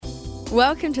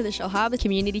Welcome to the Shellharbour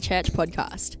Community Church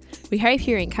podcast. We hope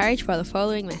you're encouraged by the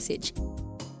following message.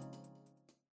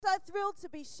 So thrilled to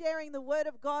be sharing the Word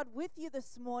of God with you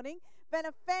this morning. Been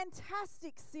a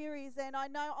fantastic series, and I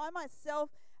know I myself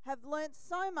have learnt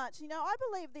so much. You know, I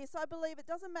believe this. I believe it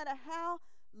doesn't matter how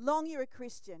long you're a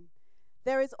Christian,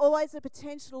 there is always a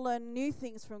potential to learn new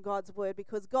things from God's Word,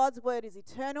 because God's Word is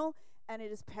eternal and it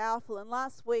is powerful. And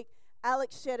last week,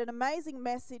 Alex shared an amazing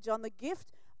message on the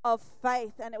gift of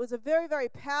faith, and it was a very, very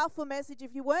powerful message.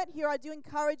 If you weren't here, I do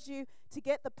encourage you to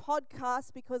get the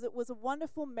podcast, because it was a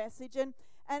wonderful message. And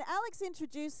Alex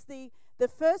introduced the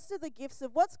first of the gifts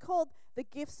of what's called the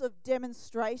gifts of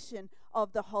demonstration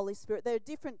of the Holy Spirit. There are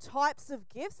different types of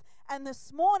gifts, and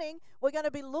this morning we're going to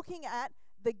be looking at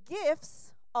the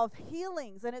gifts of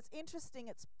healings. And it's interesting,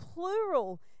 it's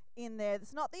plural in there.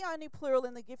 It's not the only plural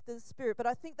in the gift of the Spirit, but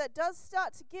I think that does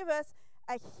start to give us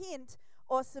a hint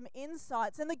or some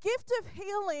insights. And the gift of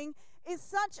healing is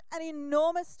such an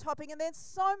enormous topic, and there's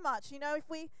so much. You know, if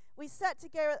we sat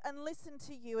together and listened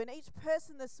to you and each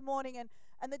person this morning and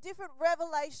the different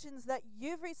revelations that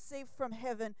you've received from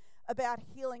heaven about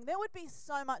healing, there would be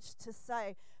so much to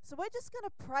say. So we're just going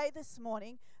to pray this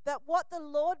morning that what the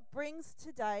Lord brings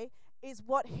today is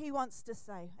what He wants to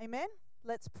say. Amen?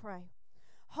 Let's pray.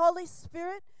 Holy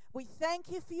Spirit, we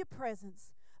thank you for your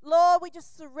presence. Lord, we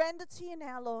just surrender to you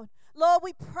now, Lord. Lord,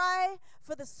 we pray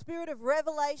for the spirit of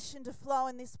revelation to flow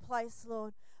in this place,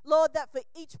 Lord. Lord, that for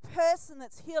each person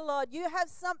that's here, Lord, you have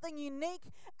something unique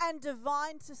and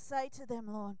divine to say to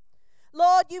them, Lord.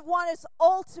 Lord, you want us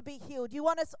all to be healed. You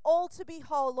want us all to be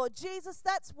whole, Lord. Jesus,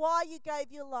 that's why you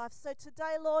gave your life. So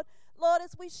today, Lord,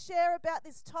 as we share about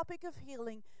this topic of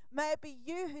healing, may it be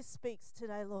you who speaks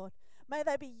today, Lord. May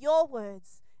they be your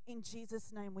words. In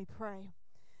Jesus' name we pray.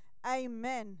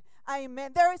 Amen.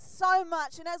 Amen. There is so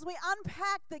much, and as we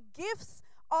unpack the gifts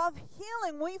of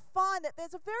healing, we find that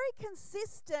there's a very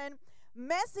consistent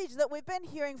message that we've been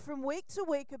hearing from week to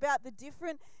week about the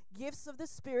different gifts of the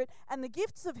Spirit, and the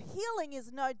gifts of healing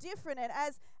is no different. And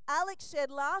as Alex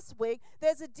shared last week,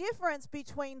 there's a difference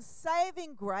between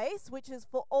saving grace, which is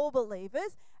for all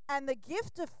believers, and the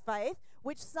gift of faith,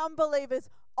 which some believers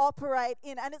operate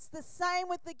in. And it's the same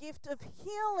with the gift of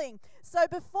healing. So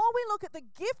before we look at the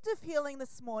gift of healing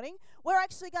this morning, we're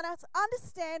actually going to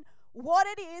understand what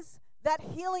it is that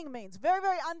healing means. Very,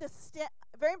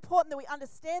 very important that we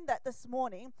understand that this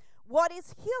morning. What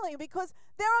is healing? Because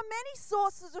there are many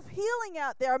sources of healing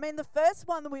out there. I mean, the first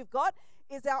one that we've got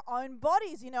is our own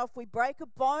bodies. You know, if we break a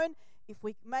bone, if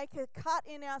we make a cut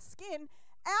in our skin,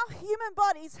 our human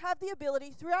bodies have the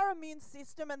ability through our immune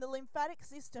system and the lymphatic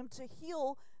system to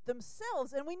heal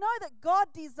themselves. And we know that God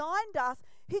designed us.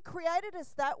 He created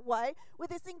us that way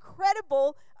with this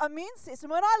incredible immune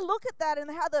system. When I look at that and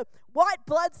how the white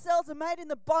blood cells are made in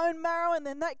the bone marrow, and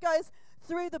then that goes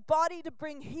through the body to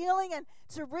bring healing and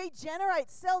to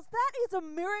regenerate cells, that is a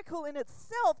miracle in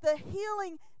itself. The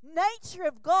healing nature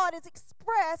of God is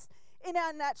expressed in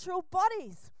our natural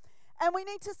bodies. And we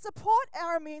need to support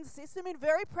our immune system in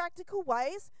very practical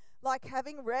ways, like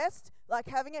having rest, like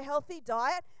having a healthy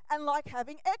diet, and like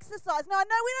having exercise. Now, I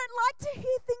know we don't like to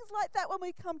hear things like that when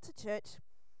we come to church,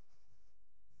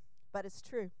 but it's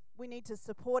true. We need to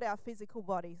support our physical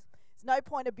bodies. There's no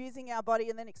point abusing our body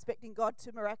and then expecting God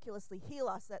to miraculously heal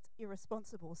us. That's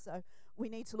irresponsible. So we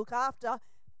need to look after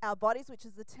our bodies, which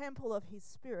is the temple of His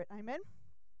Spirit. Amen?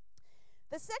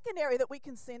 The second area that we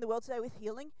can see in the world today with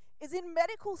healing is in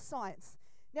medical science.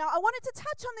 Now, I wanted to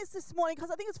touch on this morning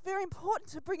because I think it's very important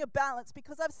to bring a balance,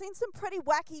 because I've seen some pretty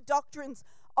wacky doctrines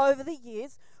over the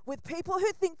years with people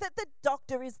who think that the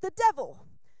doctor is the devil.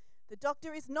 The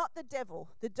doctor is not the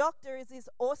devil. The doctor is this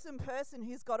awesome person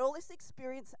who's got all this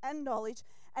experience and knowledge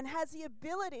and has the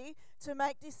ability to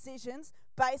make decisions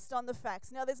based on the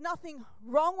facts. Now, there's nothing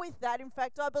wrong with that. In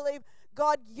fact, I believe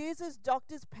God uses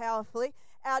doctors powerfully.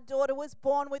 Our daughter was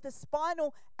born with a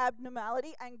spinal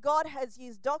abnormality, and God has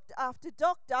used doctor after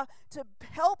doctor to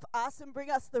help us and bring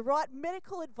us the right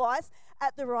medical advice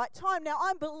at the right time. Now,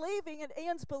 I'm believing, and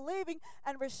Ian's believing,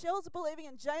 and Rochelle's believing,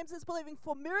 and James is believing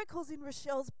for miracles in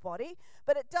Rochelle's body,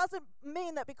 but it doesn't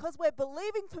mean that because we're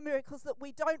believing for miracles that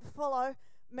we don't follow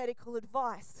medical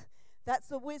advice. That's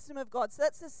the wisdom of God. So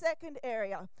that's the second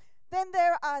area. Then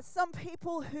there are some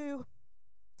people who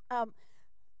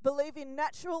believe in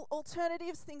natural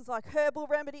alternatives, things like herbal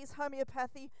remedies,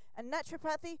 homeopathy, and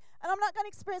naturopathy. And I'm not going to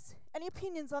express any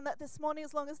opinions on that this morning,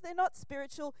 as long as they're not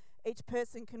spiritual. Each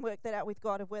person can work that out with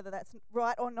God of whether that's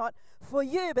right or not for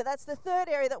you. But that's the third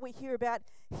area that we hear about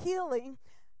healing.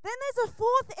 Then there's a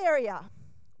fourth area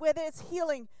where there's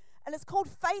healing, and it's called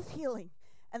faith healing.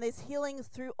 And there's healings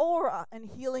through aura and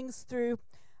healings through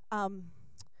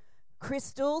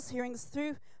crystals, healings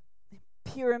through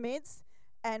pyramids,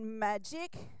 and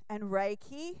magic, and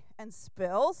Reiki, and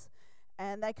spells.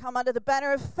 And they come under the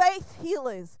banner of faith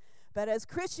healers. But as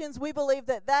Christians, we believe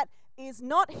that that is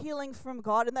not healing from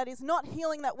God, and that is not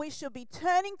healing that we should be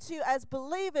turning to as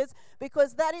believers,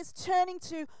 because that is turning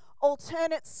to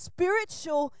alternate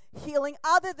spiritual healing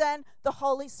other than the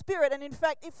Holy Spirit. And in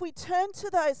fact, if we turn to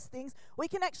those things, we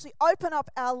can actually open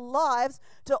up our lives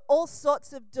to all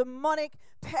sorts of demonic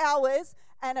powers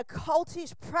and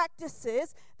occultish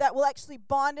practices that will actually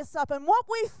bind us up. And what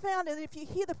we found is, if you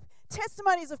hear the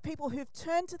testimonies of people who've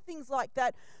turned to things like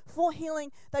that for healing,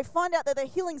 they find out that their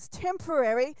healing's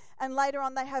temporary, and later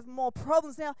on they have more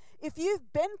problems. Now, if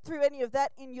you've been through any of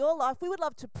that in your life, we would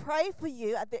love to pray for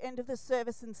you at the end of the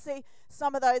service and see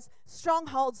some of those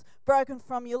strongholds broken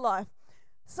from your life.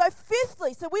 So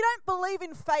fifthly, so we don't believe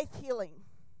in faith healing.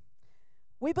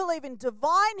 We believe in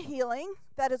divine healing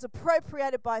that is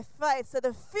appropriated by faith. So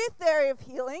the fifth area of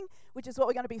healing, which is what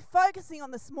we're going to be focusing on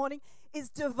this morning, is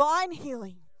divine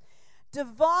healing.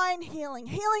 Divine healing.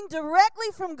 Healing directly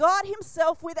from God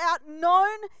Himself without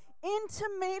known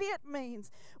intermediate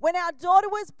means. When our daughter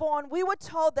was born, we were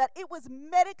told that it was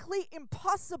medically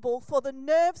impossible for the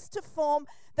nerves to form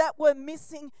that were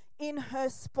missing in her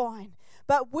spine.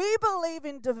 But we believe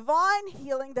in divine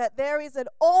healing, that there is an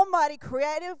almighty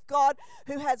creative God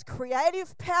who has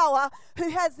creative power,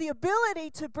 who has the ability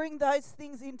to bring those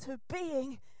things into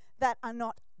being that are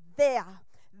not there.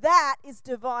 That is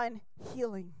divine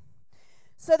healing.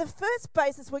 So the first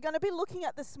basis we're going to be looking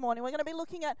at this morning, we're going to be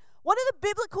looking at what are the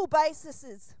biblical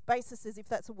bases, if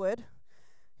that's a word.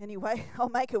 Anyway, I'll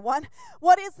make it one.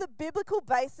 What is the biblical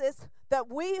basis that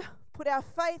we put our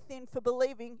faith in for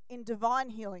believing in divine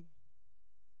healing?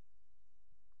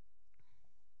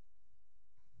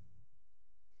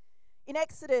 In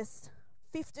Exodus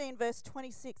 15 verse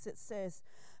 26 it says,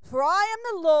 "For I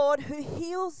am the Lord who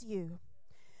heals you."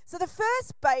 So the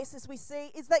first basis we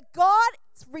see is that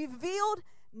God's revealed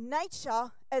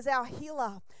nature as our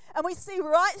healer. And we see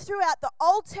right throughout the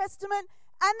Old Testament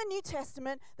and the New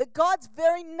Testament that God's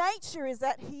very nature is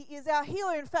that He is our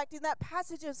healer. In fact, in that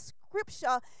passage of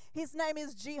Scripture, His name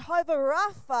is Jehovah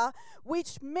Rapha,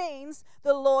 which means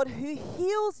the Lord who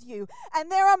heals you.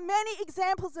 And there are many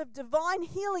examples of divine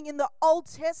healing in the Old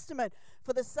Testament.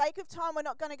 For the sake of time, we're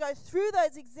not going to go through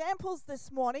those examples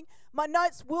this morning. My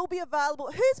notes will be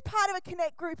available. Who's part of a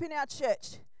Connect group in our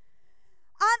church?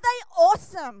 Aren't they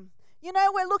awesome? You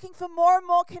know, we're looking for more and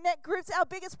more Connect groups. Our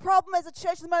biggest problem as a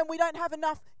church at the moment, we don't have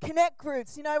enough Connect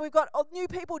groups. You know, we've got new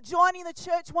people joining the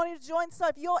church, wanting to join. So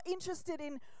if you're interested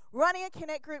in running a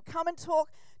Connect group, come and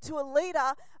talk to a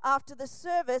leader after the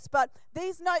service. But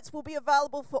these notes will be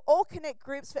available for all Connect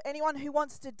groups for anyone who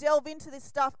wants to delve into this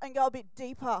stuff and go a bit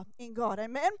deeper in God.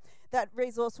 Amen? That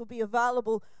resource will be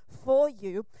available for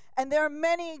you. And there are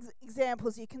many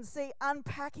examples you can see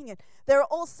unpacking it. There are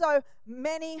also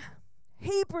many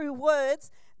Hebrew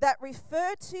words that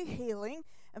refer to healing.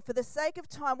 And for the sake of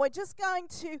time, we're just going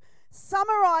to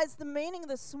summarize the meaning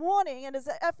this morning. And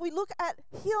if we look at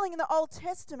healing in the Old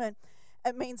Testament,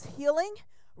 it means healing,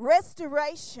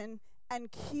 restoration,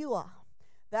 and cure.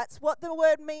 That's what the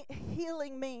word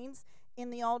healing means in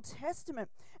the Old Testament.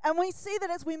 And we see that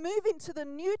as we move into the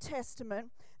New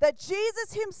Testament, that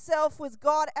Jesus Himself was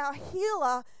God, our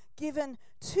healer, given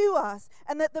to us.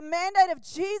 And that the mandate of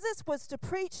Jesus was to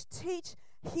preach, teach,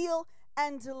 heal,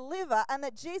 and deliver. And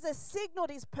that Jesus signaled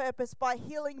His purpose by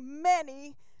healing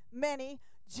many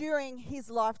during His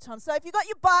lifetime. So if you've got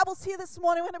your Bibles here this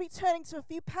morning, we're going to be turning to a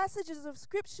few passages of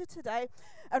Scripture today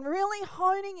and really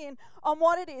honing in on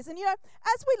what it is. And you know,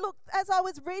 as I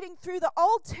was reading through the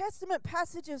Old Testament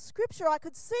passage of Scripture, I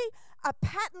could see a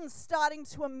pattern starting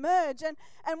to emerge.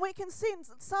 And we can see in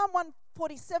Psalm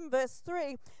 147 verse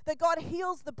 3 that God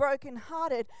heals the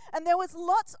brokenhearted. And there was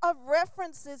lots of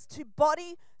references to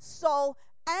body, soul,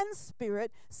 and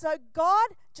spirit. So God,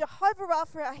 Jehovah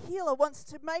Rapha, our healer, wants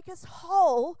to make us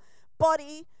whole,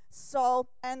 body, soul,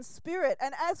 and spirit.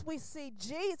 And as we see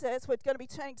Jesus, we're going to be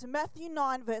turning to Matthew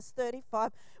 9 verse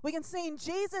 35, we can see in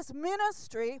Jesus'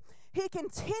 ministry, He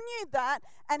continued that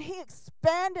and He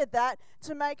expanded that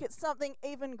to make it something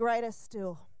even greater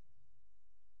still.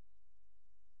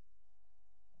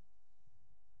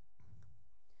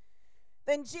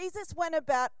 Then Jesus went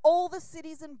about all the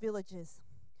cities and villages,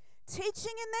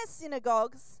 teaching in their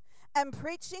synagogues and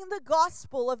preaching the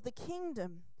gospel of the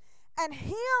kingdom and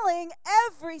healing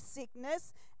every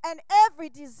sickness and every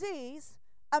disease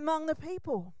among the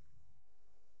people.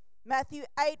 Matthew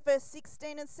 8 verse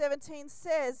 16 and 17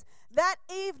 says, "That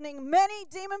evening many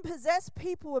demon-possessed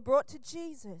people were brought to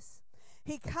Jesus.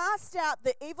 He cast out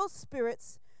the evil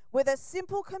spirits with a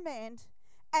simple command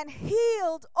and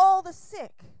healed all the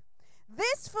sick.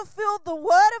 This fulfilled the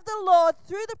word of the Lord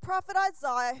through the prophet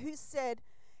Isaiah, who said,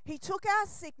 He took our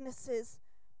sicknesses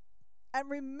and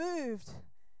removed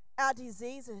our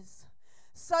diseases.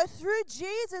 So through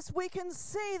Jesus, we can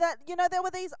see that, there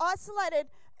were these isolated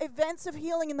events of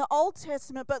healing in the Old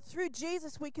Testament, but through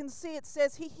Jesus, we can see it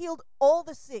says He healed all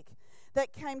the sick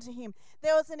that came to Him.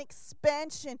 There was an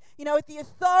expansion, with the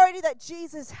authority that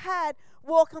Jesus had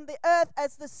walk on the earth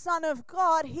as the Son of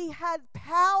God. He had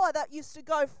power that used to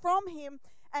go from Him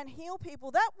and heal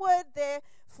people. That word there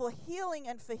for healing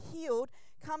and for healed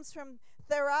comes from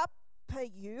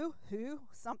therapeu,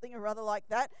 something or other like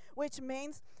that, which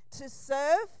means to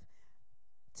serve.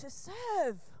 To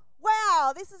serve.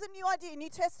 Wow, this is a new idea, New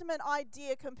Testament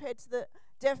idea compared to the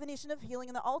definition of healing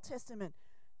in the Old Testament.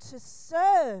 To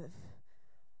serve,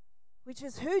 which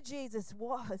is who Jesus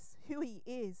was, who He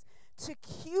is. To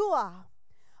cure,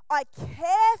 I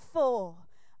care for,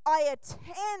 I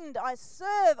attend, I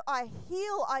serve, I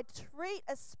heal, I treat,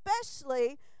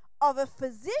 especially of a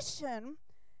physician,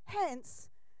 hence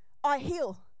I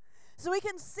heal. So we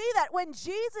can see that when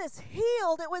Jesus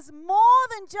healed, it was more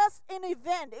than just an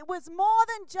event. It was more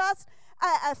than just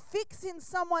a fix in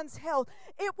someone's health.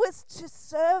 It was to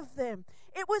serve them.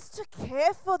 It was to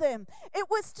care for them. It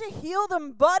was to heal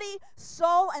them, body,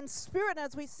 soul, and spirit. And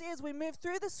as we see as we move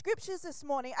through the scriptures this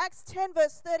morning, Acts 10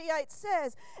 verse 38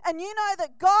 says, and you know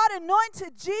that God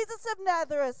anointed Jesus of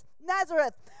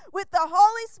Nazareth with the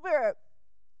Holy Spirit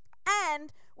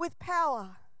and with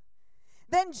power.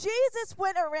 Then Jesus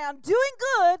went around doing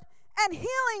good and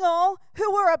healing all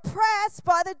who were oppressed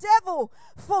by the devil,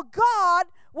 for God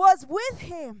was with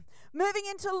Him. Moving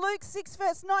into Luke 6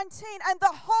 verse 19, and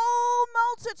the whole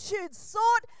multitude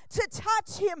sought to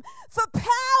touch Him, for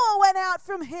power went out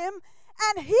from Him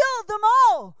and healed them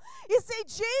all. You see,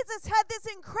 Jesus had this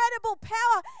incredible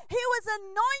power. He was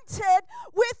anointed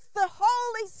with the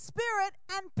Holy Spirit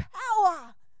and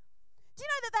power. Do you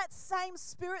know that that same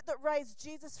Spirit that raised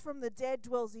Jesus from the dead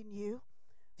dwells in you?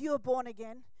 If you are born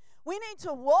again. We need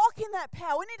to walk in that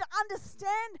power. We need to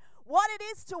understand what it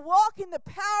is to walk in the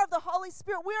power of the Holy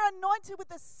Spirit. We're anointed with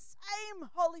the same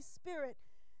Holy Spirit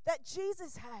that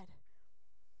Jesus had.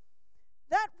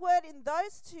 That word in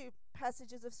those two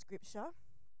passages of Scripture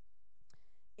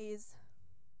is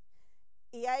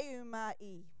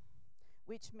iaumai,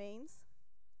 which means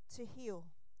to heal.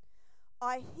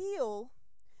 I heal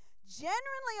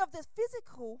generally of the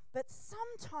physical, but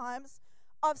sometimes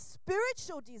of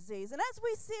spiritual disease. And as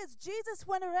we see, as Jesus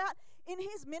went around in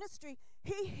His ministry,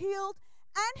 He healed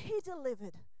and He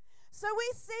delivered. So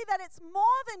we see that it's more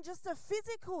than just a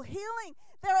physical healing.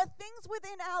 There are things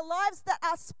within our lives that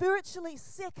are spiritually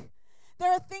sick.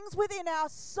 There are things within our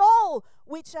soul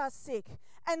which are sick.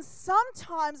 And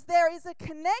sometimes there is a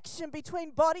connection between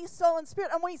body, soul, and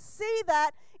spirit. And we see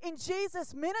that in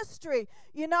Jesus' ministry.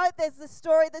 There's the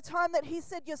story, the time that He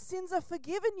said, your sins are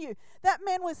forgiven you. That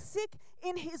man was sick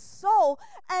in his soul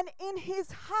and in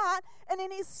his heart and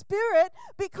in his spirit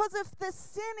because of the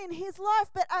sin in his life.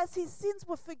 But as his sins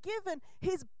were forgiven,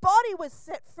 his body was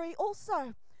set free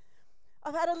also.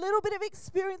 I've had a little bit of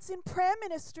experience in prayer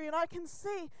ministry, and I can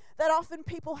see that often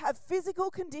people have physical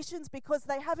conditions because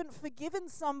they haven't forgiven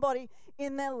somebody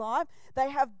in their life. They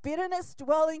have bitterness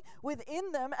dwelling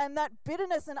within them, and that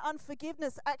bitterness and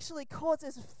unforgiveness actually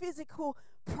causes physical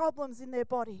problems in their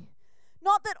body.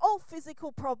 Not that all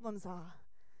physical problems are,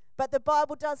 but the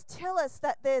Bible does tell us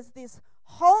that there's this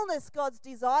wholeness God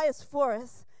desires for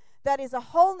us, that is a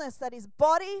wholeness that is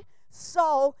body,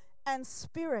 soul, and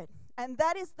spirit. And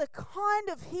that is the kind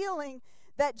of healing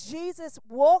that Jesus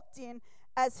walked in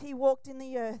as He walked in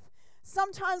the earth.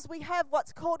 Sometimes we have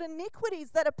what's called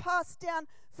iniquities that are passed down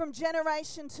from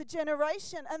generation to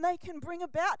generation, and they can bring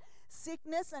about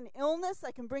sickness and illness.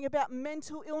 They can bring about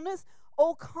mental illness,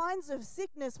 all kinds of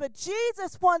sickness. But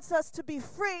Jesus wants us to be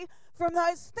free from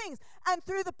those things. And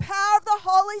through the power of the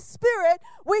Holy Spirit,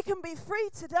 we can be free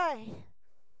today.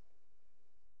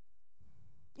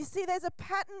 You see, there's a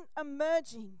pattern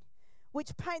emerging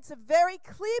which paints a very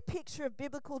clear picture of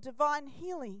biblical divine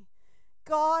healing.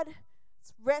 God's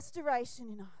restoration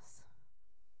in us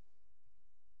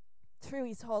through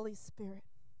His Holy Spirit.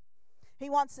 He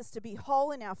wants us to be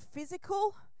whole in our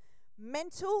physical,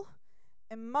 mental,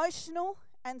 emotional,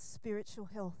 and spiritual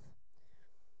health.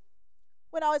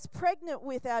 When I was pregnant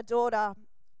with our daughter,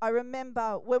 I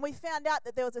remember when we found out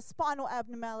that there was a spinal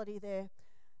abnormality there,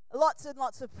 lots and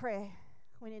lots of prayer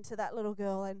went into that little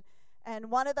girl.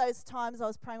 And one of those times I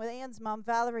was praying with Ian's mum,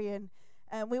 Valerie, and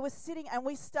we were sitting and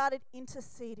we started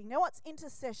interceding. Now, what's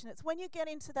intercession? It's when you get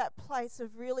into that place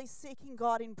of really seeking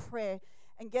God in prayer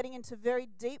and getting into very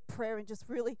deep prayer and just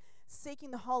really seeking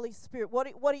the Holy Spirit. What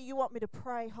do you want me to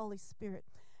pray, Holy Spirit?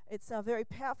 It's a very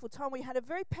powerful time. We had a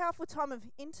very powerful time of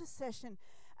intercession,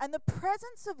 and the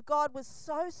presence of God was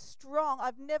so strong.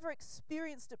 I've never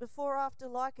experienced it before or after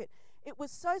like it. It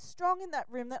was so strong in that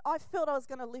room that I felt I was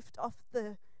going to lift off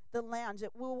the lounge.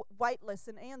 We were weightless,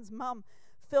 and Ian's mum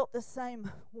felt the same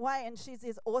way, and she's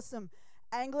this awesome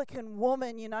Anglican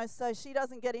woman, so she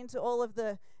doesn't get into all of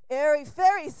the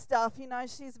airy-fairy stuff,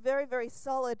 She's very, very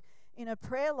solid in her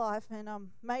prayer life, and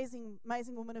amazing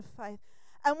woman of faith.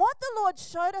 And what the Lord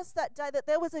showed us that day, that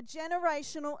there was a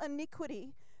generational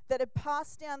iniquity that had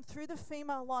passed down through the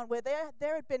female line, where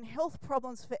there had been health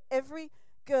problems for every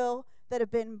girl that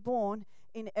had been born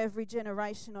in every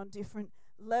generation on different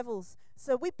levels.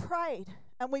 So we prayed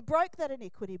and we broke that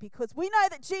iniquity, because we know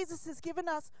that Jesus has given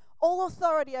us all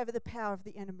authority over the power of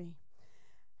the enemy.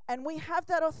 And we have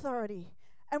that authority.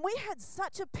 And we had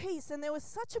such a peace, and there was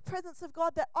such a presence of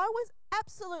God, that I was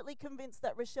absolutely convinced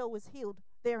that Rochelle was healed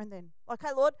there and then. Like,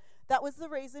 hey, Lord, that was the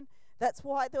reason. That's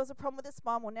why there was a problem with this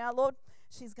mom. Well, now, Lord,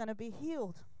 she's going to be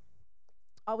healed.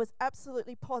 I was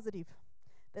absolutely positive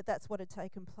that that's what had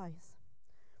taken place.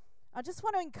 I just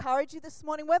want to encourage you this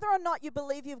morning, whether or not you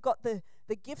believe you've got the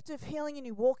gift of healing and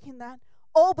you walk in that,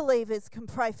 all believers can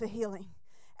pray for healing.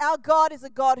 Our God is a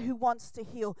God who wants to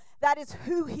heal. That is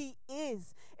who He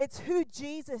is. It's who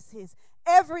Jesus is.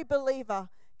 Every believer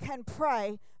can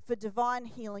pray for divine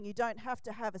healing. You don't have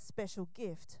to have a special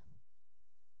gift.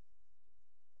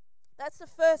 That's the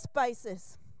first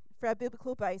basis for our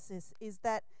biblical basis, is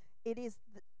that it is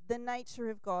the nature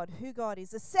of God, who God is.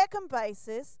 The second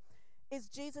basis is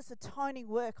Jesus' atoning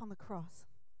work on the cross.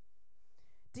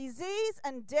 Disease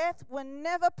and death were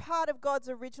never part of God's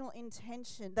original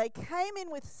intention. They came in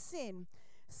with sin.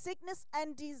 Sickness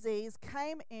and disease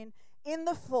came in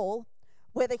the fall,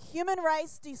 where the human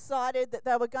race decided that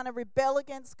they were going to rebel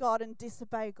against God and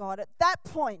disobey God. At that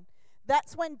point,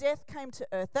 that's when death came to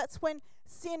earth. That's when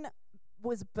sin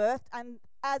was birthed, and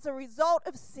as a result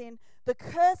of sin, the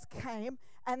curse came,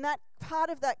 and that part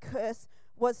of that curse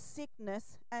was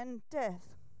sickness and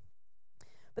death.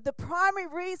 But the primary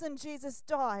reason Jesus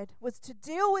died was to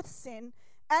deal with sin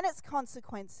and its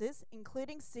consequences,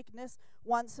 including sickness,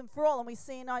 once and for all. And we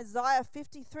see in Isaiah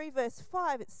 53 verse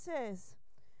 5, it says,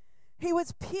 He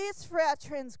was pierced for our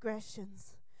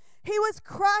transgressions. He was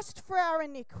crushed for our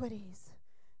iniquities.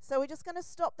 So we're just going to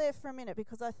stop there for a minute,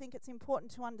 because I think it's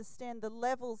important to understand the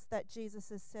levels that Jesus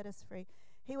has set us free.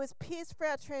 He was pierced for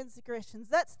our transgressions.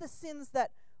 That's the sins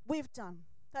that we've done.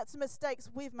 That's the mistakes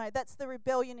we've made. That's the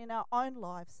rebellion in our own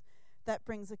lives that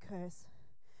brings a curse.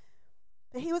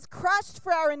 But He was crushed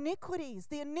for our iniquities.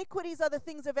 The iniquities are the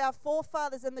things of our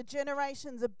forefathers and the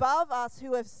generations above us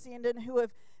who have sinned and who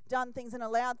have done things and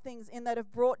allowed things in that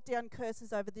have brought down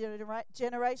curses over the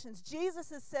generations. Jesus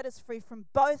has set us free from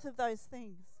both of those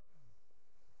things.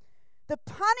 The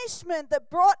punishment that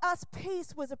brought us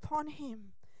peace was upon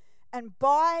Him, and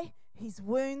by His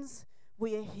wounds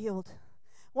we are healed.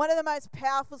 One of the most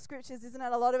powerful scriptures, isn't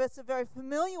it? A lot of us are very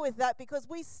familiar with that, because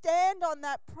we stand on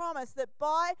that promise that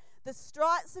by the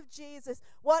stripes of Jesus,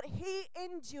 what He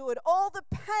endured, all the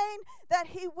pain that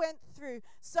He went through,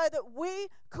 so that we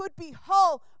could be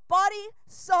whole, body,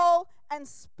 soul, and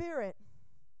spirit.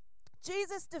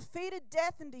 Jesus defeated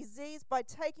death and disease by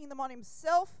taking them on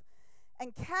Himself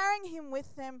and carrying Him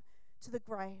with them to the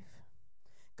grave.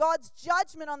 God's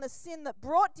judgment on the sin that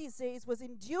brought disease was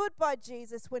endured by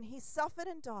Jesus when He suffered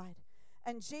and died.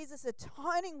 And Jesus'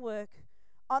 atoning work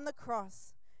on the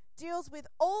cross deals with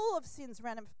all of sin's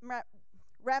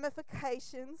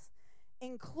ramifications,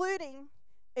 including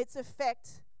its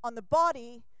effect on the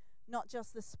body, not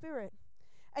just the spirit.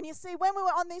 And you see, when we were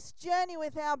on this journey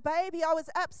with our baby, I was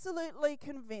absolutely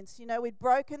convinced. We'd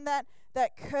broken that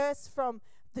curse from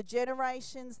the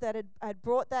generations that had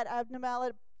brought that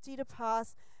abnormality to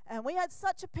pass, and we had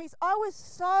such a peace. I was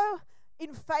so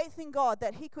in faith in God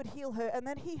that He could heal her, and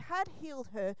that He had healed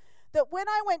her, that when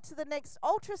I went to the next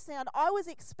ultrasound, I was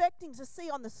expecting to see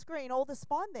on the screen all the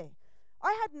spine there.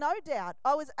 I had no doubt.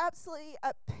 I was absolutely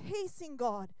at peace in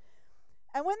God.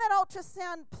 And when that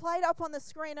ultrasound played up on the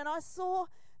screen and I saw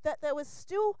that there was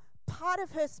still part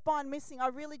of her spine missing, I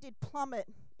really did plummet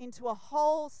into a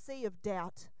whole sea of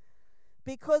doubt.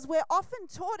 Because we're often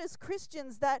taught as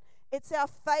Christians that it's our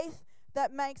faith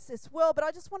that makes us well. But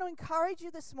I just want to encourage you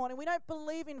this morning. We don't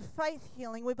believe in faith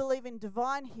healing. We believe in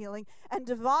divine healing. And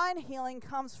divine healing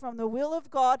comes from the will of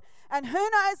God. And who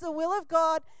knows, the will of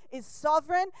God is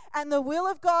sovereign. And the will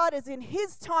of God is in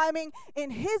His timing,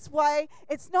 in His way.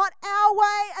 It's not our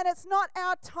way and it's not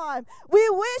our time. We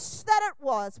wish that it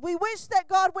was. We wish that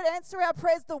God would answer our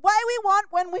prayers the way we want,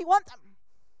 when we want them.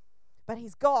 But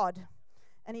he's God,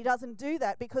 and he doesn't do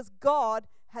that because God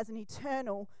has an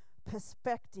eternal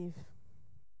perspective.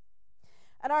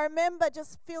 And I remember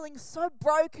just feeling so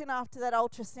broken after that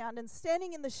ultrasound and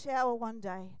standing in the shower one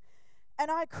day.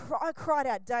 And I cried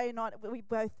out day and night.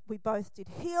 We both did.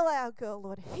 Heal our girl,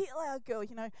 Lord. Heal our girl.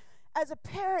 You know, as a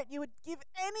parent, you would give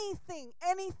anything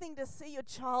to see your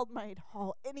child made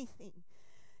whole. Anything.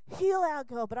 Heal our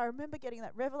girl. But I remember getting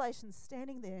that revelation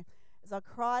standing there as I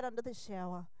cried under the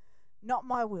shower. Not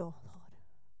my will, Lord.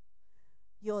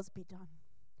 Yours be done.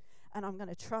 And I'm going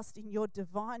to trust in your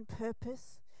divine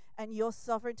purpose and your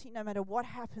sovereignty. No matter what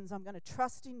happens, I'm going to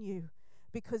trust in you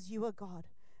because you are God.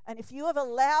 And if you have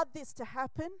allowed this to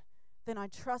happen, then I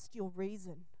trust your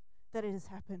reason that it has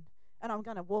happened. And I'm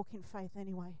going to walk in faith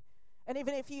anyway. And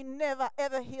even if you never,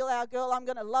 ever heal our girl, I'm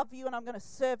going to love you and I'm going to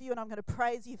serve you and I'm going to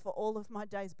praise you for all of my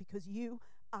days because you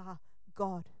are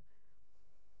God.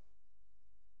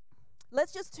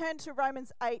 Let's just turn to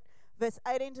Romans 8, verse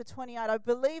 18 to 28. I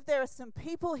believe there are some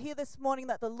people here this morning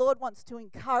that the Lord wants to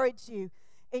encourage you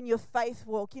in your faith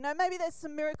walk. You know, maybe there's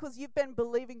some miracles you've been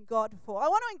believing God for. I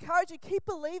want to encourage you, keep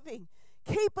believing.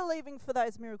 Keep believing for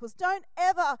those miracles. Don't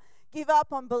ever give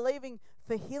up on believing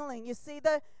for healing. You see,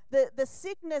 the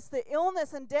sickness, the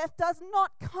illness, and death does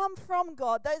not come from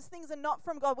God. Those things are not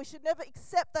from God. We should never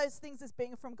accept those things as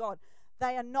being from God.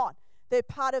 They are not. They're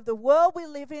part of the world we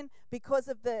live in because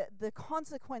of the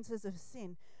consequences of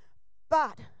sin.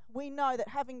 But we know that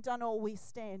having done all, we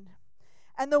stand.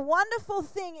 And the wonderful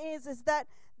thing is that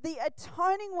the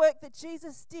atoning work that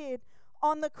Jesus did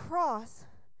on the cross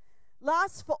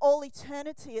lasts for all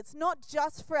eternity. It's not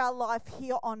just for our life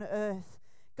here on earth.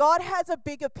 God has a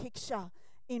bigger picture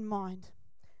in mind.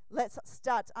 Let's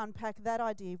start to unpack that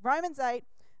idea. Romans 8,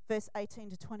 verse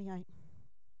 18 to 28.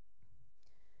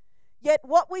 Yet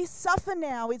what we suffer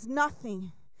now is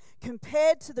nothing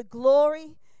compared to the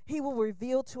glory he will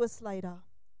reveal to us later.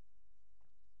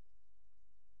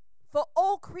 For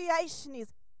all creation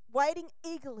is waiting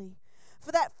eagerly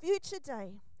for that future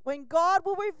day when God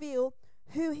will reveal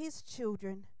who his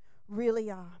children really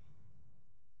are.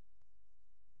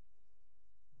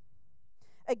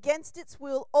 Against its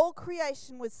will, all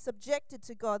creation was subjected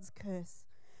to God's curse.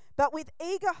 But with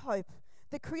eager hope,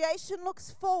 the creation looks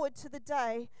forward to the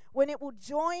day when it will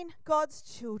join God's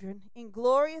children in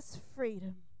glorious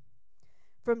freedom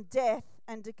from death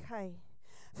and decay.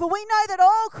 For we know that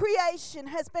all creation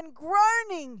has been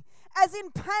groaning as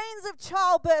in pains of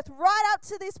childbirth right up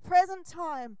to this present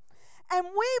time. And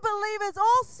we believers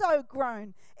also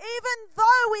groan, even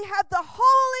though we have the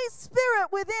Holy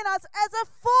Spirit within us as a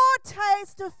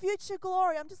foretaste of future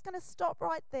glory. I'm just going to stop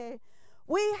right there.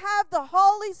 We have the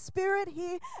Holy Spirit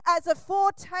here as a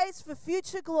foretaste for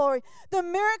future glory. The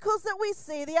miracles that we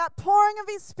see, the outpouring of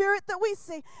his Spirit that we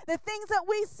see, the things that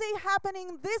we see happening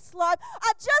in this life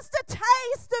are just a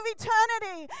taste of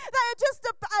eternity. They are just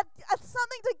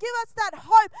something to give us that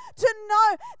hope to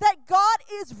know that God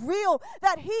is real,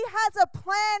 that he has a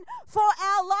plan for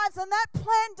our lives. And that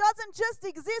plan doesn't just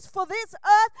exist for this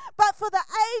earth, but for the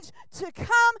age to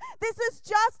come. This is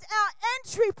just our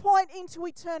entry point into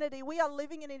eternity. We are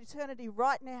living in eternity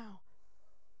right now.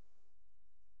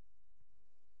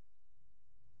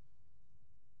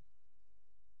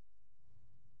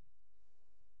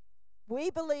 We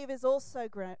believe is also,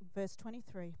 verse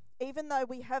 23, even though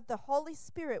we have the Holy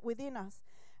Spirit within us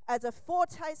as a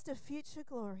foretaste of future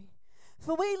glory.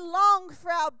 For we long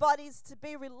for our bodies to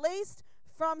be released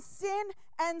from sin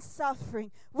and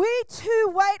suffering. We too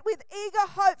wait with eager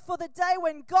hope for the day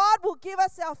when God will give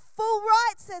us our full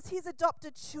rights as his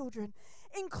adopted children,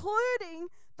 including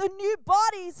the new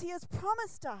bodies he has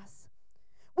promised us.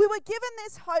 We were given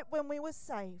this hope when we were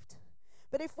saved.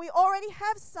 But if we already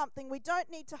have something, we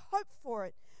don't need to hope for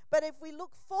it. But if we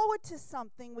look forward to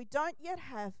something we don't yet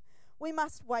have, we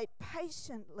must wait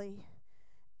patiently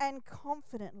and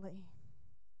confidently.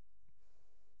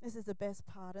 This is the best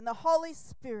part. And the Holy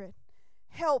Spirit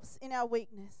helps in our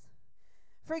weakness.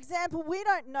 For example, we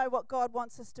don't know what God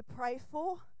wants us to pray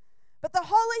for, but the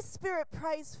Holy Spirit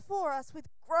prays for us with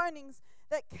groanings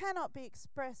that cannot be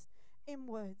expressed in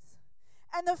words.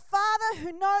 And the Father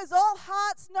who knows all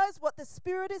hearts knows what the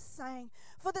Spirit is saying.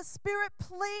 For the Spirit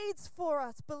pleads for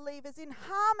us believers in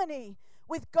harmony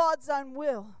with God's own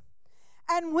will.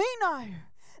 And we know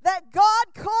that God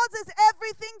causes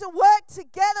everything to work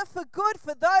together for good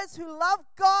for those who love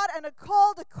God and are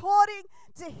called according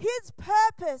to his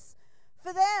purpose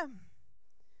for them.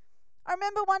 I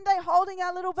remember one day holding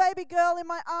our little baby girl in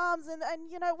my arms and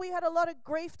you know, we had a lot of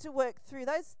grief to work through.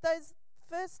 Those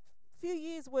first few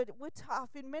years were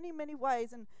tough in many, many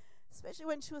ways, and especially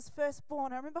when she was first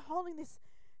born. I remember holding this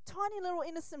tiny little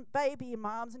innocent baby in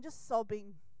my arms and just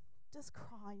sobbing, just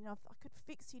crying. You know, if I could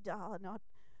fix you, darling,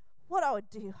 what I would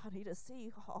do, honey, to see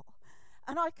you whole.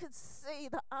 And I could see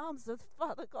the arms of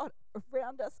Father God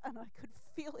around us, and I could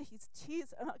feel his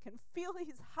tears, and I can feel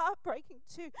his heart breaking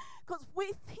too. Because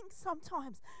we think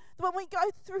sometimes that when we go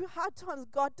through hard times,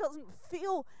 God doesn't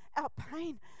feel our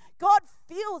pain. God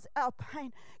feels our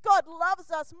pain. God loves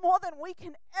us more than we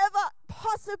can ever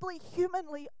possibly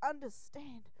humanly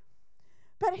understand.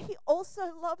 But he also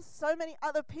loves so many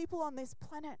other people on this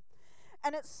planet.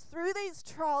 And it's through these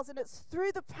trials and it's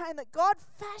through the pain that God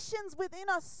fashions within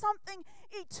us something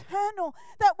eternal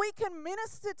that we can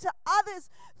minister to others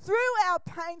through our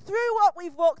pain, through what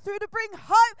we've walked through, to bring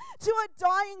hope to a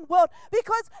dying world.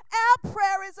 Because our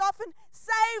prayer is often,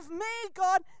 save me,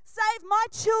 God, save my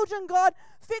children, God,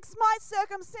 fix my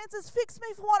circumstances, fix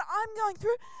me for what I'm going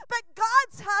through. But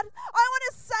God's heart, I want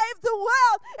to save the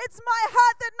world. It's my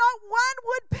heart that not one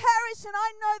would perish, and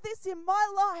I know this in my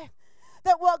life,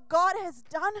 that what God has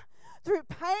done through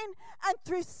pain and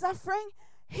through suffering,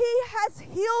 he has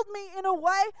healed me in a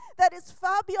way that is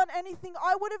far beyond anything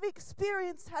I would have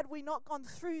experienced had we not gone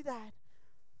through that.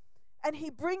 And he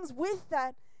brings with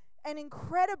that an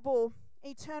incredible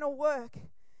eternal work.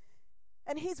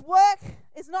 And his work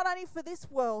is not only for this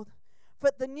world,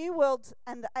 but the new world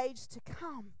and the age to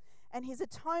come. And his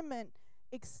atonement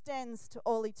extends to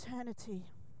all eternity.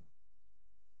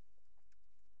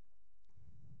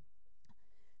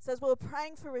 So as we were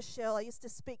praying for Rochelle, I used to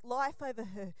speak life over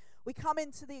her. We come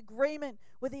into the agreement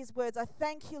with these words. I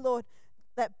thank you, Lord,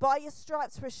 that by your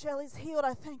stripes Rochelle is healed.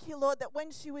 I thank you, Lord, that when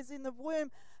she was in the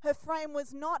womb, her frame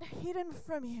was not hidden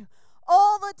from you.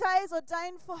 All the days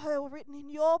ordained for her were written in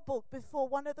your book before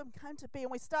one of them came to be. And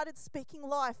we started speaking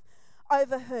life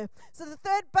over her. So the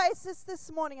third basis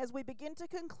this morning, as we begin to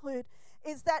conclude,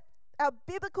 is that our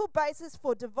biblical basis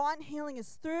for divine healing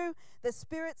is through the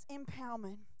Spirit's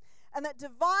empowerment. And that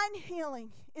divine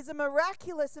healing is a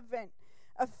miraculous event,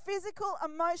 a physical,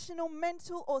 emotional,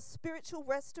 mental, or spiritual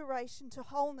restoration to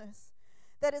wholeness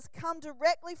that has come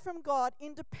directly from God,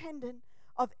 independent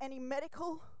of any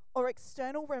medical or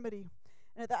external remedy.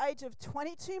 And at the age of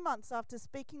 22 months, after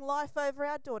speaking life over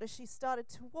our daughter, she started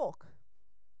to walk.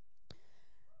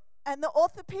 And the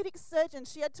orthopedic surgeon,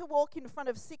 she had to walk in front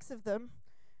of 6 of them,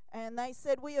 and they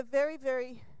said, we are very,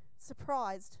 very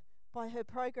surprised by her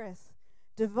progress.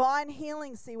 Divine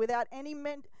healing, see, without any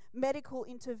medical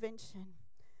intervention.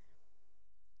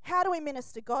 How do we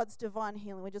minister God's divine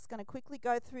healing? We're just going to quickly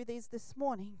go through these this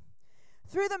morning.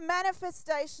 Through the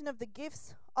manifestation of the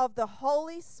gifts of the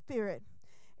Holy Spirit.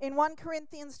 In 1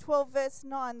 Corinthians 12 verse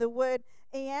 9, the word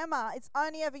eama, it's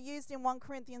only ever used in 1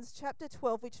 Corinthians chapter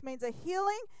 12, which means a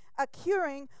healing, a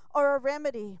curing, or a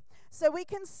remedy. So we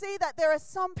can see that there are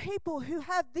some people who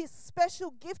have this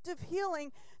special gift of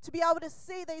healing to be able to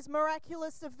see these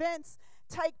miraculous events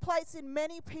take place in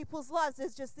many people's lives.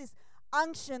 There's just this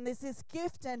unction, there's this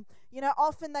gift, and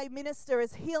often they minister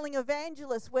as healing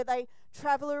evangelists where they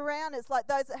travel around. It's like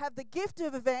those that have the gift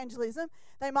of evangelism,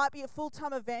 they might be a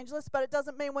full-time evangelist, but it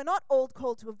doesn't mean we're not all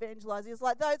called to evangelize. It's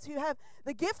like those who have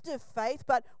the gift of faith,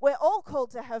 but we're all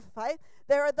called to have faith.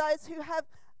 There are those who have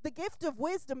the gift of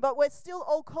wisdom, but we're still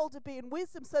all called to be in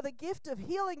wisdom. So the gift of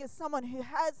healing is someone who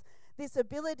has this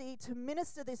ability to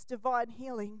minister this divine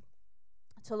healing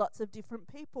to lots of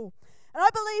different people. And I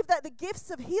believe that the gifts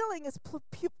of healing is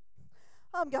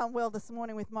I'm going well this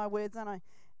morning with my words, aren't I?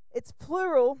 It's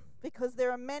plural because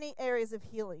there are many areas of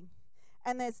healing,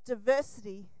 and there's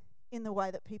diversity in the way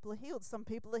that people are healed. Some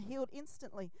people are healed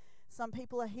instantly. Some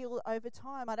people are healed over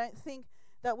time. I don't think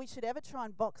that we should ever try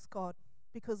and box God,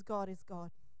 because God is God.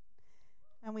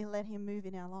 And we let him move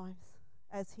in our lives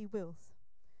as he wills.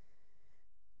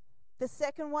 The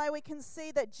second way we can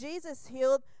see that Jesus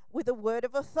healed with a word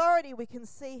of authority. We can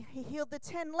see he healed the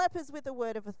 10 lepers with a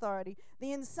word of authority.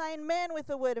 The insane man with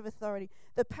a word of authority.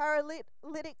 The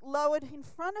paralytic lowered in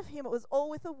front of him. It was all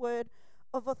with a word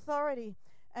of authority.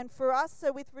 And for us,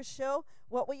 so with Rochelle,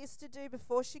 what we used to do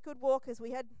before she could walk is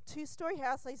we had a 2-story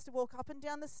house. I used to walk up and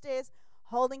down the stairs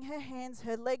holding her hands.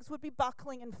 Her legs would be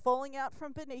buckling and falling out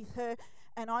from beneath her.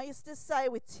 And I used to say,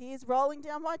 with tears rolling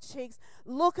down my cheeks,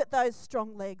 look at those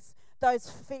strong legs. Those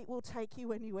feet will take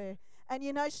you anywhere. And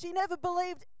she never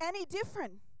believed any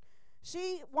different.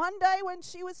 One day when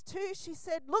she was 2, she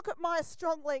said, look at my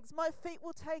strong legs. My feet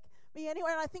will take me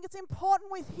anywhere. And I think it's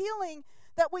important with healing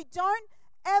that we don't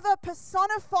ever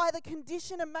personify the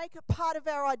condition and make it part of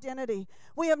our identity.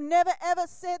 We have never ever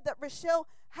said that Rochelle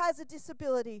has a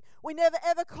disability. We never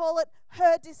ever call it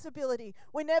her disability.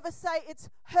 We never say it's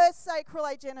her sacral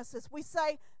agenesis. We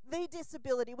say the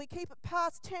disability. We keep it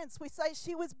past tense. We say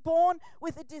she was born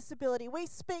with a disability. We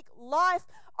speak life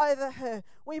over her.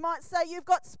 We might say you've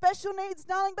got special needs,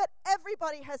 darling, but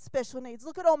everybody has special needs.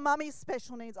 Look at all mummy's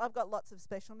special needs. I've got lots of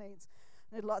special needs.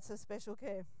 I need lots of special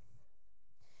care.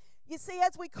 You see,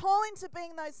 as we call into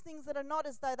being those things that are not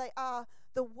as though they are,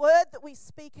 the word that we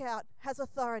speak out has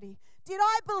authority. Did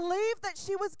I believe that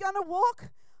she was going to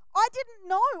walk? I didn't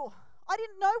know. I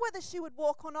didn't know whether she would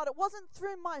walk or not. It wasn't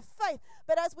through my faith.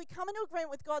 But as we come into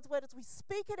agreement with God's word, as we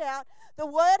speak it out, the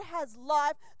word has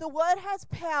life. The word has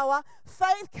power.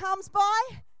 Faith comes by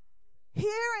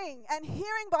hearing, and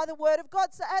hearing by the word of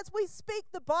God. So as we speak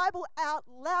the Bible out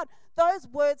loud, those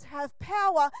words have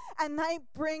power, and they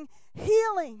bring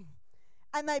healing,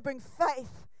 and they bring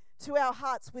faith to our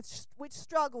hearts which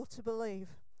struggle to believe.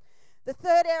 The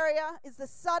third area is the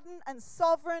sudden and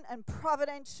sovereign and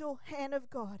providential hand of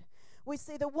God. We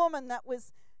see the woman that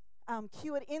was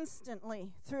cured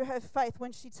instantly through her faith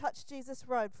when she touched Jesus'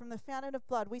 robe from the fountain of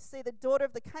blood. We see the daughter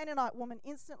of the Canaanite woman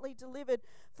instantly delivered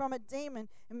from a demon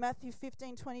in Matthew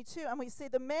 15:22. And we see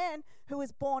the man who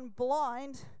was born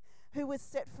blind, who was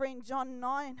set free in John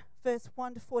 9, verse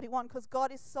 1 to 41, because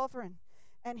God is sovereign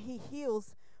and he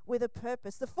heals with a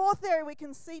purpose. The fourth area we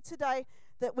can see today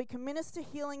that we can minister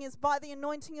healing is by the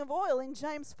anointing of oil. In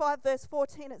James 5, verse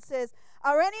 14, it says,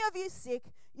 "Are any of you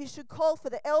sick? You should call for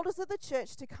the elders of the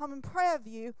church to come and pray over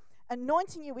you,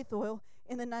 anointing you with oil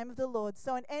in the name of the Lord."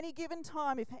 So at any given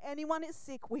time, if anyone is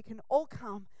sick, we can all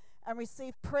come and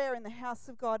receive prayer in the house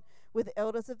of God with the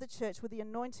elders of the church, with the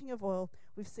anointing of oil.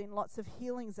 We've seen lots of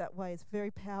healings that way. It's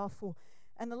very powerful.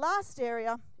 And the last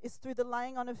area is through the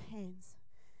laying on of hands.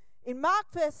 In Mark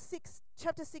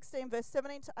chapter 16, verse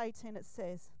 17 to 18, it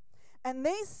says, "And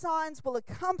these signs will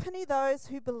accompany those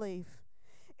who believe.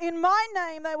 In my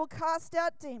name they will cast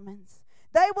out demons.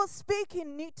 They will speak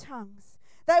in new tongues.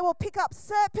 They will pick up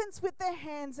serpents with their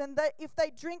hands, and if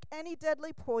they drink any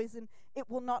deadly poison, it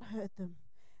will not hurt them.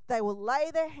 They will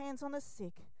lay their hands on the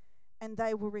sick, and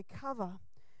they will recover."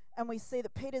 And we see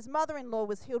that Peter's mother-in-law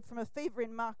was healed from a fever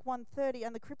in Mark 1:30,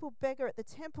 and the crippled beggar at the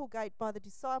temple gate by the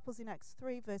disciples in Acts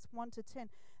 3, verse 1 to 10.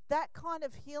 That kind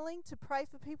of healing, to pray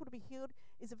for people to be healed,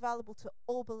 is available to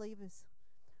all believers.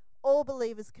 All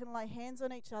believers can lay hands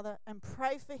on each other and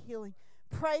pray for healing,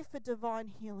 pray for divine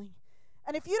healing.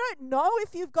 And if you don't know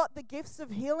if you've got the gifts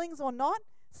of healings or not,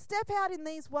 step out in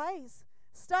these ways.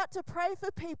 Start to pray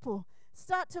for people.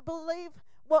 Start to believe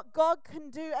what God can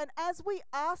do. And as we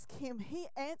ask him, he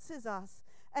answers us,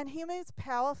 and he moves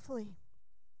powerfully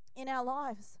in our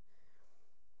lives.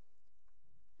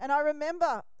 And I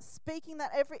remember speaking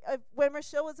that when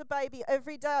Rochelle was a baby,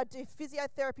 every day I'd do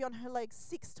physiotherapy on her legs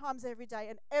 6 times every day.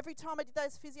 And every time I did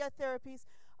those physiotherapies,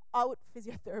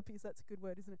 that's a good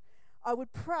word, isn't it? I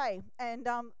would pray. And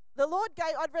the Lord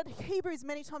I'd read Hebrews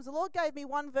many times. The Lord gave me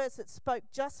one verse that spoke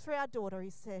just for our daughter. He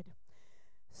said,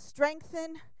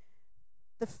 "Strengthen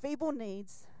the feeble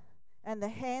knees and the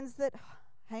hands that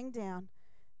hang down,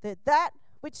 that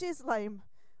which is lame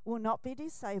will not be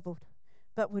disabled,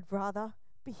 but would rather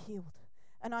be healed."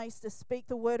 And I used to speak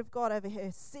the word of God over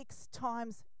her 6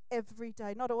 times every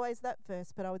day. Not always that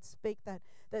verse, but I would speak that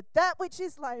which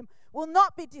is lame will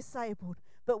not be disabled,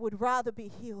 but would rather be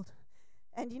healed.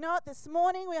 And you know what? This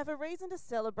morning we have a reason to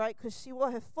celebrate because she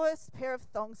wore her first pair of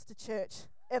thongs to church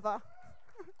ever.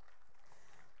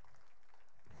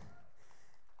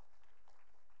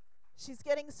 She's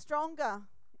getting stronger.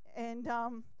 And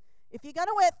if you're going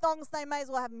to wear thongs, they may as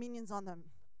well have minions on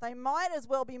them. They might as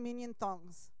well be minion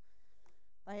thongs.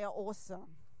 They are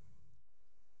awesome.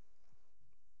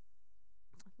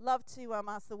 Love to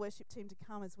ask the worship team to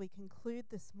come as we conclude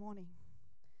this morning.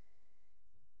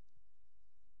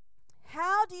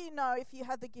 How do you know if you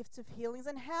have the gift of healings,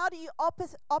 and how do you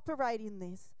operate in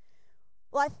this?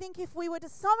 Well, I think if we were to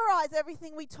summarize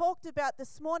everything we talked about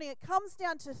this morning, it comes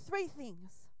down to 3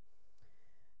 things.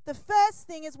 The first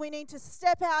thing is we need to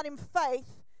step out in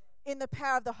faith in the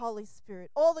power of the Holy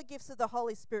Spirit. All the gifts of the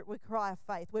Holy Spirit require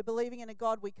faith. We're believing in a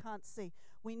God we can't see.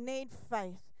 We need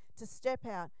faith to step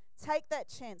out, take that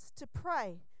chance to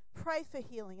pray for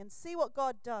healing and see what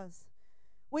God does.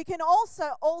 We can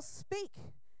also all speak.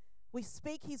 We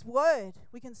speak his word.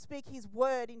 We can speak his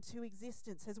word into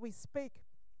existence. As we speak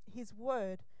his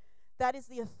word, that is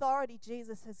the authority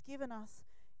Jesus has given us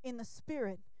in the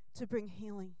Spirit to bring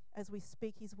healing as we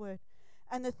speak his word.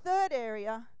 And the third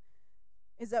area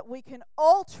is that we can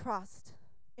all trust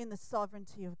in the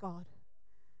sovereignty of God.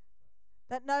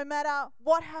 That no matter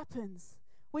what happens,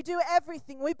 We do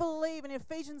everything. We believe. In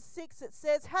Ephesians 6 it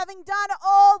says, having done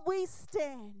all, we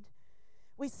stand.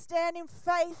 We stand in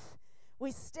faith.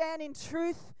 We stand in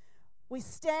truth. We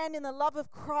stand in the love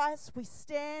of Christ. We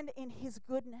stand in His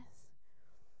goodness.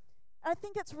 I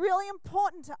think it's really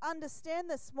important to understand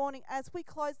this morning as we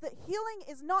close that healing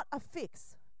is not a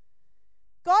fix.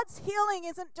 God's healing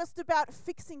isn't just about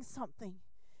fixing something.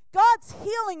 God's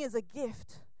healing is a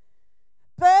gift,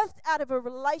 birthed out of a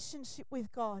relationship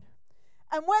with God.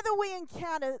 And whether we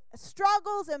encounter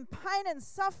struggles and pain and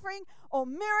suffering or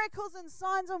miracles and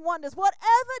signs and wonders,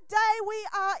 whatever day we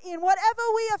are in, whatever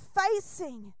we are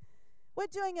facing, we're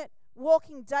doing it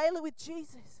walking daily with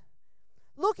Jesus,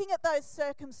 looking at those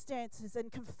circumstances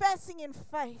and confessing in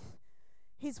faith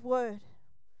His word.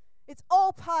 It's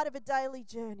all part of a daily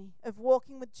journey of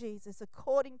walking with Jesus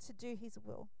according to do His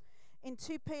will. In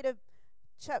 2 Peter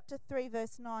chapter 3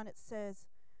 verse 9 it says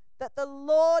that the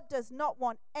Lord does not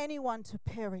want anyone to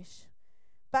perish,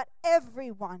 but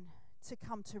everyone to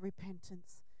come to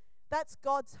repentance. That's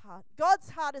God's heart.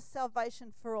 God's heart is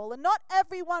salvation for all. And not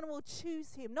everyone will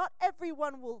choose Him. Not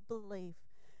everyone will believe.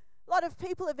 A lot of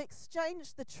people have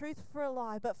exchanged the truth for a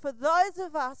lie. But for those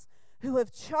of us who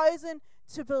have chosen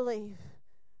to believe,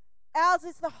 ours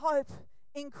is the hope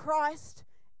in Christ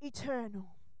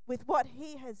eternal with what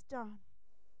He has done.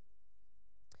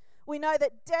 We know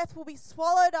that death will be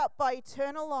swallowed up by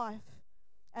eternal life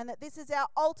and that this is our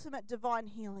ultimate divine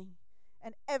healing.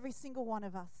 And every single one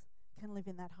of us can live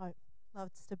in that hope.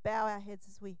 Love us to bow our heads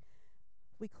as we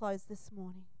close this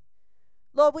morning.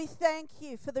 Lord, we thank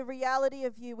You for the reality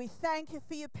of You. We thank You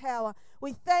for Your power.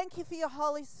 We thank You for Your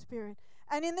Holy Spirit.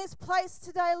 And in this place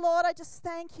today, Lord, I just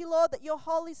thank You, Lord, that Your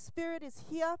Holy Spirit is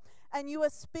here and You are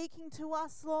speaking to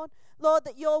us, Lord. Lord,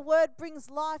 that Your word brings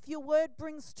life, Your word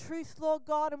brings truth, Lord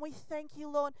God. And we thank You,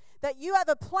 Lord, that You have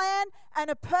a plan and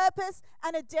a purpose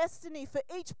and a destiny for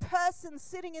each person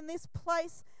sitting in this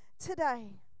place today.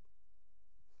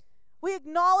 We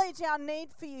acknowledge our need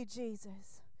for You,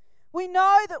 Jesus. We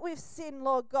know that we've sinned,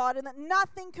 Lord God, and that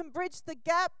nothing can bridge the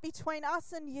gap between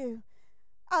us and You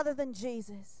other than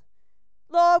Jesus.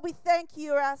 Lord, we thank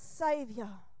You, our Savior,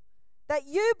 that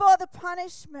You bore the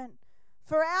punishment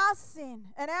for our sin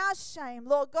and our shame,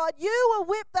 Lord God. You were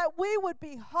whipped that we would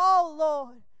be whole,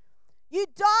 Lord. You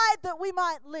died that we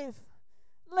might live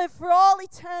for all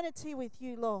eternity with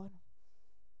You, Lord.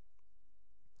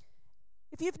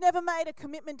 If you've never made a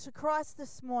commitment to Christ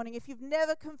this morning, if you've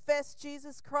never confessed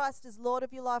Jesus Christ as Lord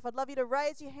of your life, I'd love you to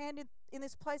raise your hand in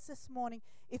this place this morning.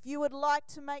 If you would like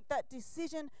to make that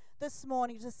decision this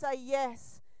morning to say,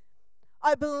 yes,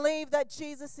 I believe that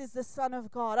Jesus is the Son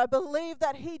of God. I believe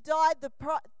that He died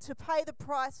to pay the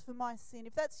price for my sin.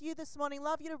 If that's you this morning, I'd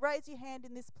love you to raise your hand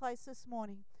in this place this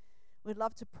morning. We'd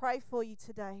love to pray for you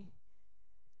today.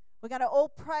 We're going to all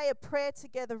pray a prayer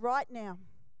together right now.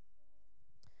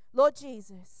 Lord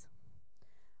Jesus,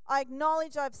 I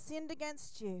acknowledge I've sinned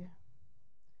against You.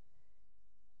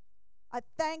 I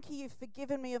thank You, You've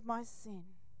forgiven me of my sin.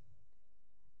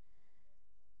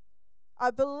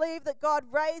 I believe that God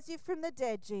raised You from the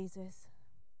dead, Jesus,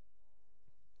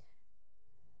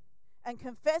 and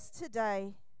confess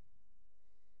today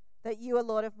that You are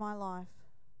Lord of my life.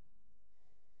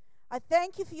 I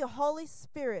thank You for Your Holy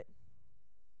Spirit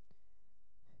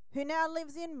who now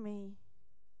lives in me.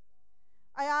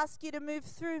 I ask You to move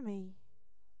through me.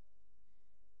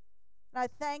 And I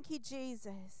thank You,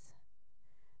 Jesus,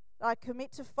 that I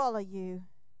commit to follow You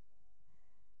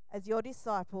as Your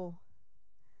disciple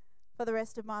for the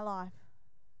rest of my life.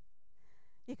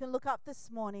 You can look up this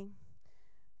morning.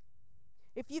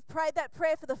 If you've prayed that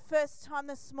prayer for the first time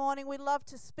this morning, we'd love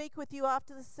to speak with you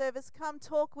after the service. Come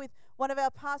talk with one of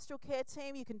our pastoral care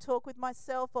team. You can talk with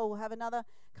myself, or we'll have another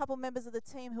couple members of the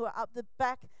team who are up the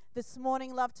back this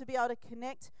morning. Love to be able to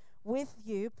connect with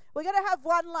you. We're going to have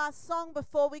one last song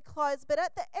before we close, but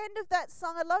at the end of that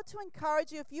song, I'd love to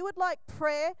encourage you, if you would like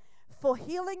prayer for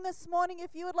healing this morning,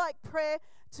 if you would like prayer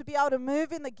to be able to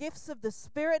move in the gifts of the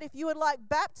Spirit, if you would like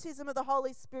baptism of the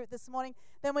Holy Spirit this morning,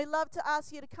 then we'd love to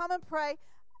ask you to come and pray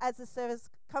as the service.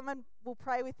 Come and we'll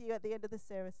pray with you at the end of the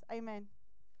service. Amen.